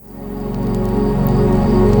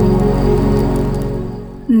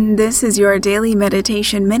This is your daily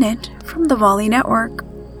meditation minute from the Volley Network.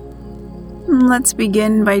 Let's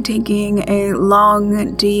begin by taking a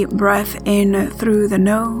long, deep breath in through the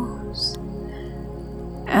nose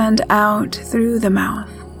and out through the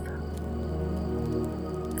mouth.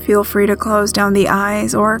 Feel free to close down the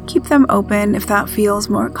eyes or keep them open if that feels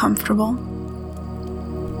more comfortable.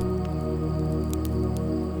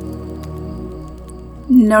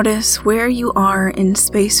 Notice where you are in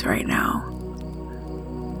space right now.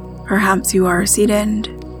 Perhaps you are seated,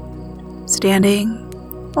 standing,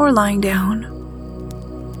 or lying down.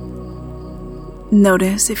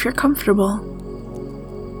 Notice if you're comfortable,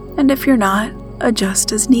 and if you're not,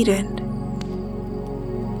 adjust as needed.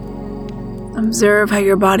 Observe how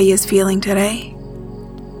your body is feeling today.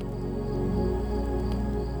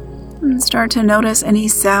 And start to notice any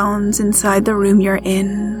sounds inside the room you're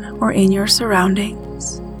in or in your surroundings.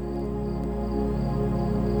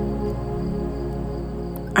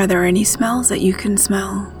 Are there any smells that you can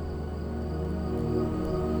smell?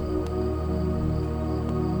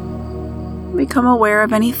 Become aware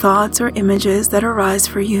of any thoughts or images that arise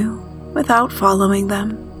for you without following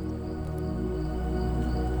them.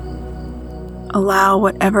 Allow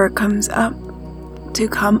whatever comes up to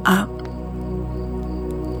come up.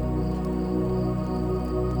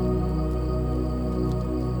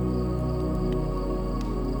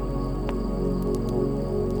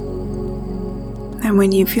 And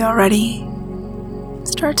when you feel ready,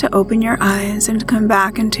 start to open your eyes and come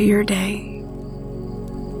back into your day.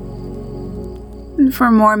 And for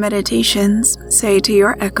more meditations, say to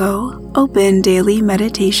your echo, "Open daily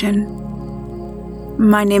meditation."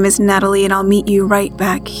 My name is Natalie, and I'll meet you right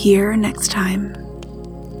back here next time.